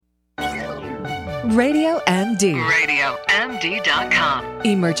RadioMD. RadioMD.com.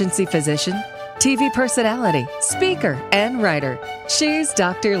 Emergency physician, TV personality, speaker, and writer. She's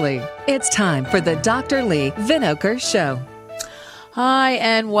Dr. Lee. It's time for the Dr. Lee Vinokur Show. Hi,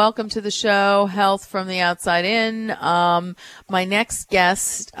 and welcome to the show, Health from the Outside In. My next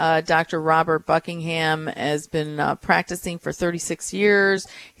guest, Dr. Robert Buckingham, has been practicing for 36 years.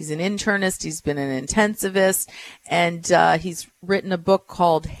 He's an internist. He's been an intensivist, and he's written a book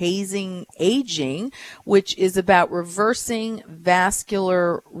called Hazing Aging, which is about reversing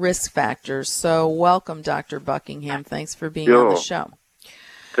vascular risk factors. So welcome, Dr. Buckingham. Thanks for being on the show.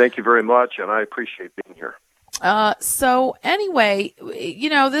 Thank you very much, and I appreciate being here. So anyway,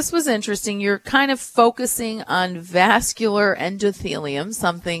 this was interesting. You're kind of focusing on vascular endothelium,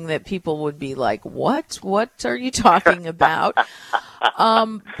 something that people would be like, what are you talking about?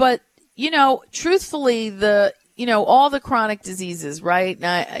 But, truthfully, all the chronic diseases, right?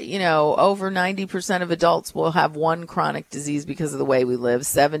 Now, over 90% of adults will have one chronic disease because of the way we live.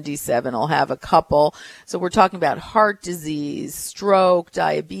 77 will have a couple. So we're talking about heart disease, stroke,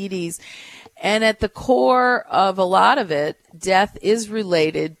 diabetes. And at the core of a lot of it, death is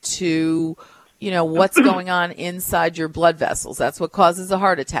related to, what's going on inside your blood vessels. That's what causes a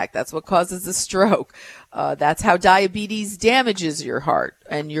heart attack. That's what causes a stroke. That's how diabetes damages your heart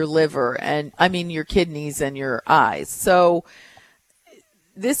and your liver and, your kidneys and your eyes. So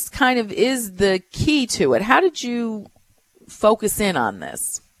this kind of is the key to it. How did you focus in on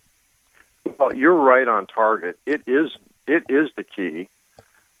this? Well, you're right on target. It is the key.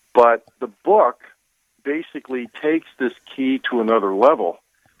 But the book basically takes this key to another level,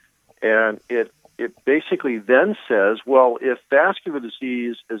 and it basically then says, well, if vascular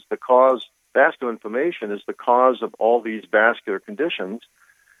disease is the cause, vascular inflammation is the cause of all these vascular conditions,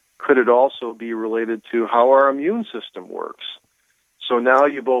 could it also be related to how our immune system works? So now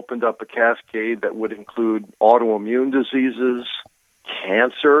you've opened up a cascade that would include autoimmune diseases,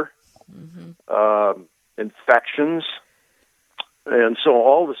 cancer, infections. And so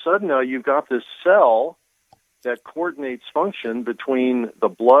all of a sudden now you've got this cell that coordinates function between the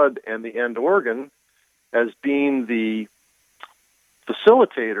blood and the end organ as being the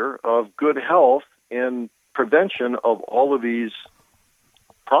facilitator of good health and prevention of all of these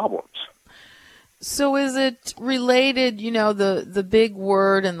problems. So is it related, the big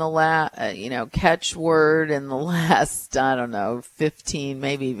word and the catchword in the last, 15,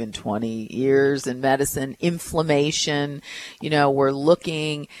 maybe even 20 years in medicine, inflammation. We're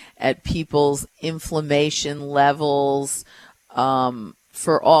looking at people's inflammation levels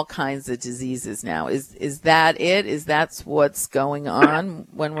for all kinds of diseases now. Is that it? Is that what's going on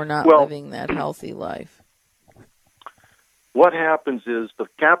when we're not living that healthy life? What happens is the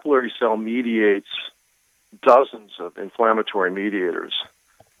capillary cell mediates dozens of inflammatory mediators.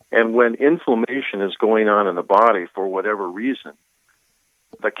 And when inflammation is going on in the body for whatever reason,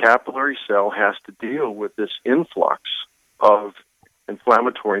 the capillary cell has to deal with this influx of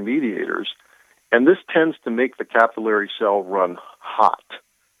inflammatory mediators. And this tends to make the capillary cell run hot.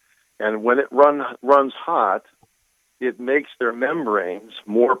 And when it runs hot, it makes their membranes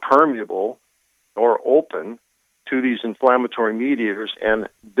more permeable or open to these inflammatory mediators, and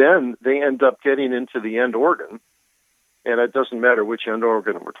then they end up getting into the end organ, and it doesn't matter which end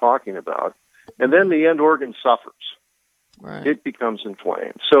organ we're talking about, and then the end organ suffers. Right. It becomes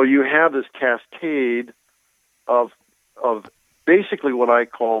inflamed. So you have this cascade of basically what I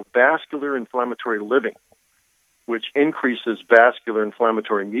call vascular inflammatory living, which increases vascular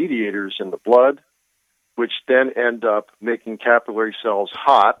inflammatory mediators in the blood, which then end up making capillary cells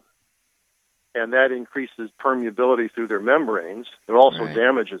hot, and that increases permeability through their membranes. It also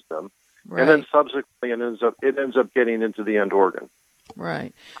damages them. Right. And then subsequently it ends up getting into the end organ.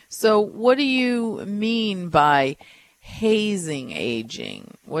 Right. So what do you mean by hazing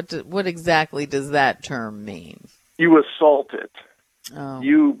aging? What exactly does that term mean? You assault it. Oh.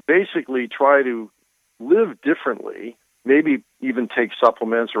 You basically try to live differently, maybe even take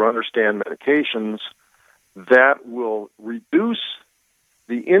supplements or understand medications that will reduce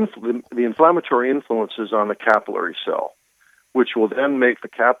the inflammatory influences on the capillary cell, which will then make the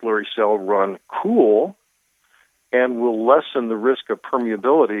capillary cell run cool and will lessen the risk of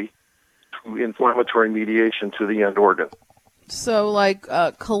permeability to inflammatory mediation to the end organ. So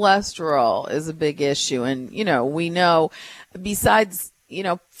cholesterol is a big issue. And, we know besides,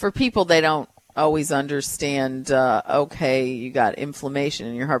 for people, they don't always understand, you got inflammation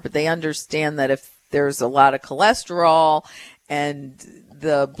in your heart, but they understand that if there's a lot of cholesterol and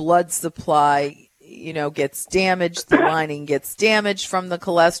the blood supply, gets damaged, the lining gets damaged from the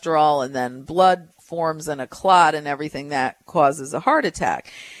cholesterol, and then blood forms in a clot and everything that causes a heart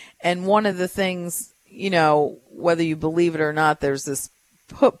attack. And one of the things, whether you believe it or not, there's this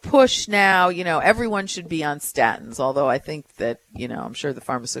push now, everyone should be on statins, although I think that, I'm sure the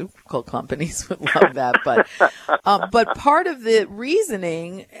pharmaceutical companies would love that. But part of the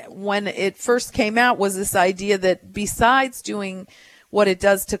reasoning when it first came out was this idea that besides doing what it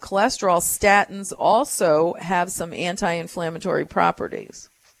does to cholesterol, statins also have some anti-inflammatory properties.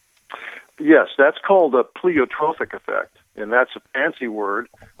 Yes, that's called a pleiotropic effect, and that's a fancy word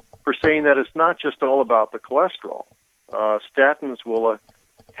for saying that it's not just all about the cholesterol. Statins will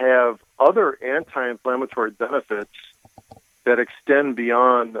have other anti-inflammatory benefits that extend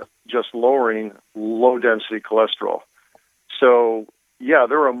beyond just lowering low-density cholesterol. So, yeah,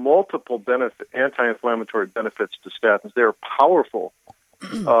 there are multiple anti-inflammatory benefits to statins. They're powerful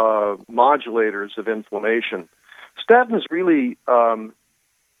modulators of inflammation. Statins really have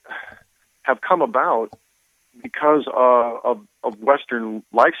come about because of Western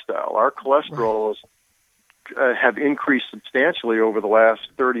lifestyle. Our cholesterols have increased substantially over the last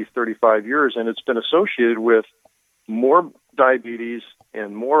 30, 35 years, and it's been associated with more diabetes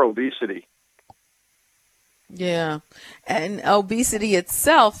and more obesity. Yeah, and obesity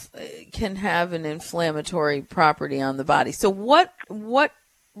itself can have an inflammatory property on the body. So what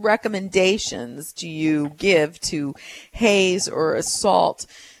recommendations do you give to haze or assault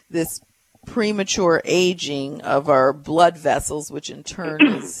this premature aging of our blood vessels, which in turn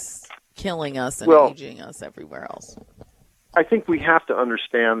is killing us and aging us everywhere else? I think we have to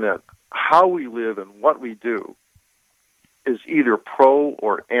understand that how we live and what we do is either pro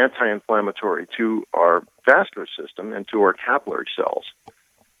or anti-inflammatory to our vascular system and to our capillary cells.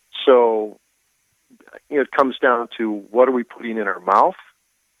 So it comes down to what are we putting in our mouth?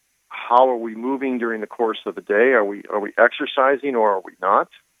 How are we moving during the course of the day? Are we exercising or are we not?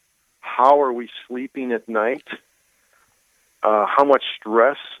 How are we sleeping at night? How much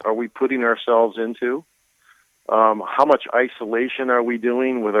stress are we putting ourselves into? How much isolation are we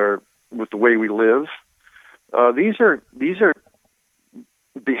doing with the way we live? These are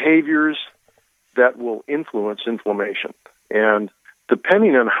behaviors that will influence inflammation, and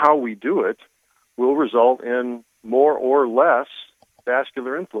depending on how we do it, will result in more or less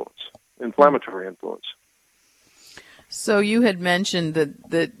vascular inflammatory influence. So you had mentioned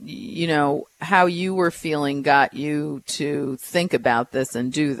that how you were feeling got you to think about this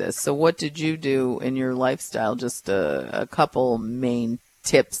and do this. So what did you do in your lifestyle? Just a couple main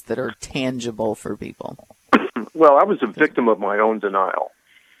tips that are tangible for people. Well, I was a victim of my own denial.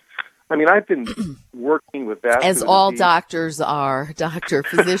 I mean, I've been working with vascular as all disease. Doctors are. Doctor,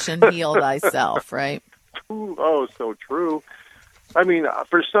 physician, heal thyself, right? Oh, so true. I mean,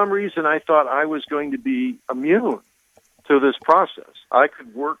 for some reason, I thought I was going to be immune to this process. I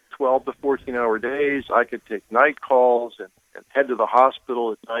could work 12 to 14-hour days. I could take night calls and head to the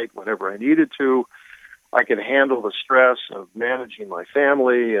hospital at night whenever I needed to. I could handle the stress of managing my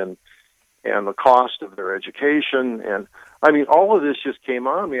family and the cost of their education. And, I mean, all of this just came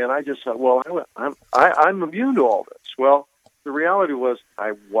on me, and I just thought, well, I'm immune to all this. Well, the reality was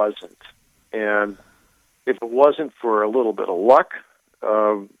I wasn't. And if it wasn't for a little bit of luck,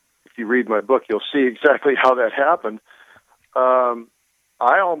 if you read my book, you'll see exactly how that happened.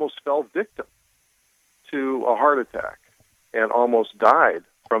 I almost fell victim to a heart attack and almost died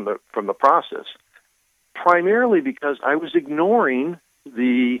from the process, primarily because I was ignoring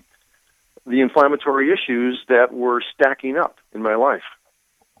the inflammatory issues that were stacking up in my life.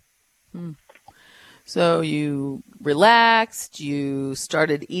 So you relaxed, you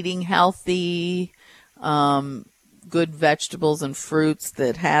started eating healthy, good vegetables and fruits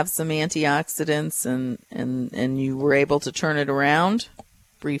that have some antioxidants, and you were able to turn it around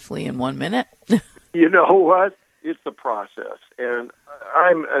briefly in 1 minute? You know what? It's a process, and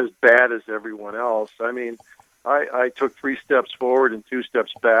I'm as bad as everyone else. I mean, I took 3 steps forward and 2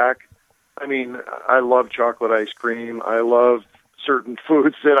 steps back. I mean, I love chocolate ice cream. I love certain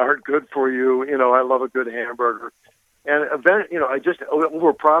foods that aren't good for you. You know, I love a good hamburger. And I just, over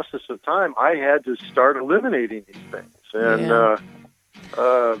a process of time, I had to start eliminating these things. And,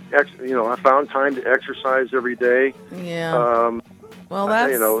 I found time to exercise every day. Yeah. Well,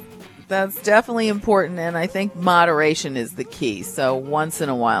 that's definitely important. And I think moderation is the key. So once in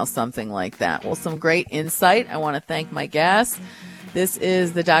a while, something like that. Well, some great insight. I want to thank my guests. This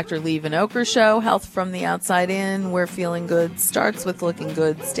is the Dr. Lee Vinokur Show, Health from the Outside In, where feeling good starts with looking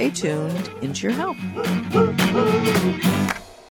good. Stay tuned into your health.